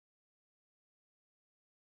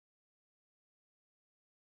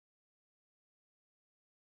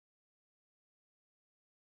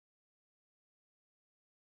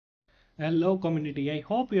Hello community, I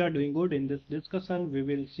hope you are doing good. In this discussion we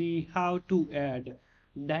will see how to add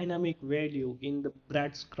dynamic value in the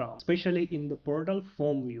breadcrumb, especially in the portal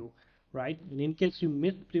form view, right? And in case you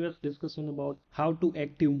missed previous discussion about how to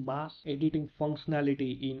active mass editing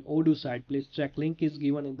functionality in Odoo site, please check, link is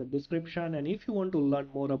given in the description. And if you want to learn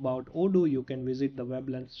more about Odoo, you can visit the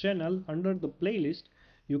WebLearns channel. Under the playlist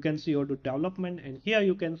you can see Odoo development, and here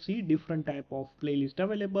you can see different type of playlist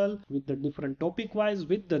available with the different topic wise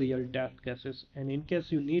with the real test cases. And in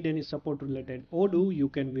case you need any support related Odoo, you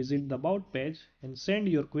can visit the about page and send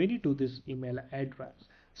your query to this email address.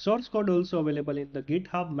 Source code also available in the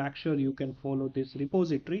GitHub. Make sure you can follow this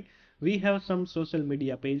repository. We have some social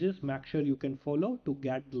media pages. Make sure you can follow to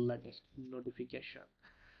get the latest notification.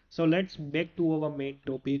 So let's back to our main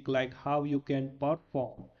topic, like how you can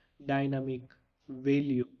perform dynamic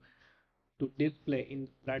value to display in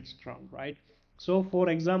breadcrumb, right? So for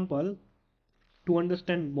example, to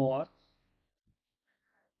understand more,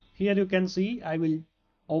 here you can see I will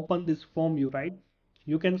open this form view, right?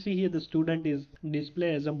 You can see here the student is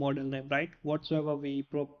display as a model name, right? Whatsoever we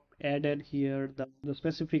added here, the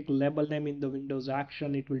specific label name in the Windows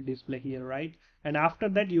action, it will display here, right? And after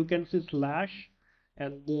that you can see slash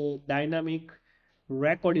and the dynamic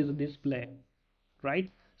record is display,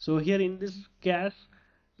 right? So here in this case,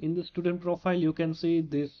 in the student profile, you can see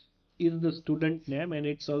this is the student name and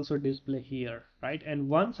it's also display here, right? And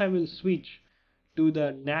once I will switch to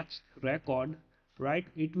the next record, right,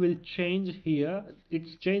 it will change here.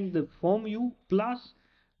 It's changed the form view plus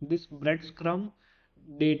this breadcrumb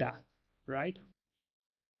data, right?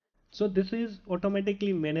 So this is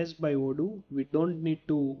automatically managed by Odoo. We don't need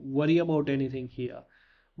to worry about anything here.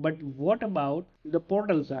 But what about the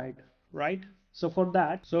portal side, right? So for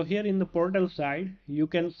that, so here in the portal side, you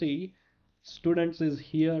can see students is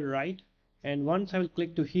here, right? And once I will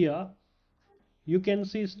click to here, you can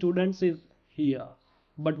see students is here.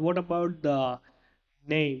 But what about the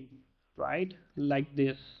name, right? Like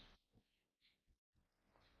this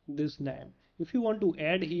name. If you want to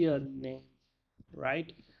add here name,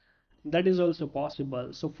 right? That is also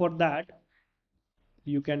possible. So for that,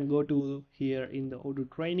 you can go to here in the Odoo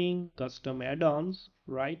training custom add-ons,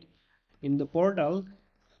 right? In the portal,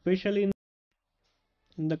 especially in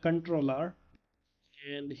the controller,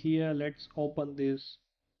 and here let's open this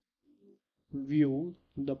view,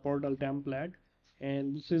 the portal template,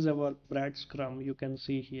 and this is our breadcrumb. You can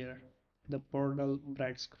see here the portal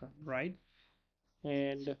breadcrumb, right?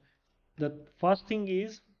 And the first thing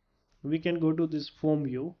is we can go to this form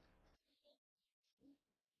view,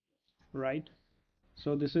 right?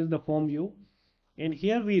 So this is the form view, and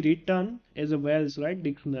here we return as a Wells, right,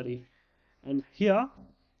 dictionary. And here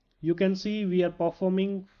you can see we are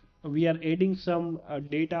adding some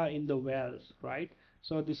data in the wells, right?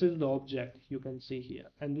 So this is the object you can see here,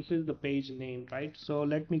 and this is the page name, right? So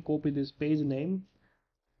let me copy this page name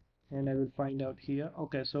and I will find out here.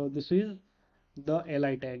 Okay, so this is the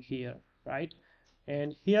li tag here, right?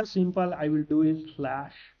 And here simple I will do is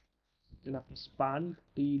slash span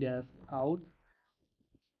t dash out,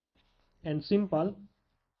 and simple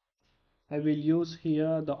I will use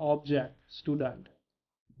here the object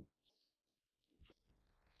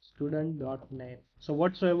student.name. So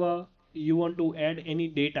whatsoever you want to add any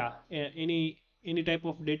data, any type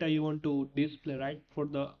of data you want to display, right, for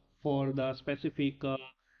the specific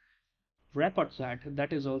record set,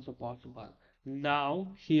 that is also possible.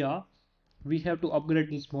 Now here we have to upgrade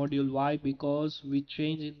this module. Why? Because we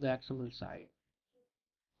change in the XML side.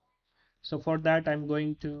 So for that I'm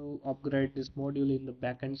going to upgrade this module in the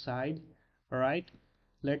backend side. All right,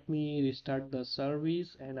 let me restart the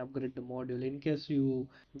service and upgrade the module. In case you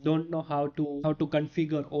don't know how to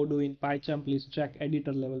configure Odoo in PyCharm, please check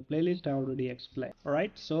editor level playlist. I already explained. All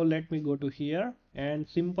right, so let me go to here and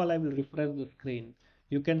simple I will refresh the screen.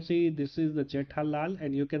 You can see this is the Jethalal,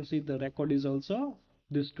 and you can see the record is also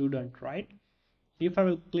the student, right? If I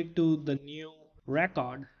will click to the new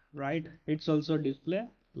record, right, it's also display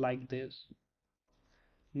like this.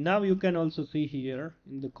 Now you can also see here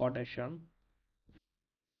in the quotation,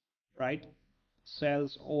 right,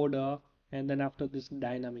 sales order, and then after this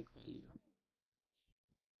dynamic value.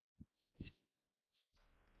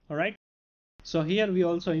 All right, so here we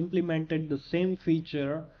also implemented the same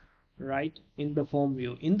feature, right, in the form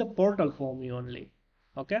view, in the portal form view only.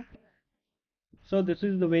 Okay, so this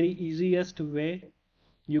is the very easiest way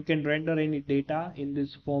you can render any data in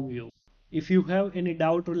this form view. If you have any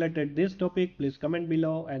doubt related this topic, please comment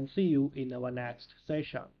below, and see you in our next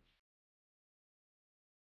session.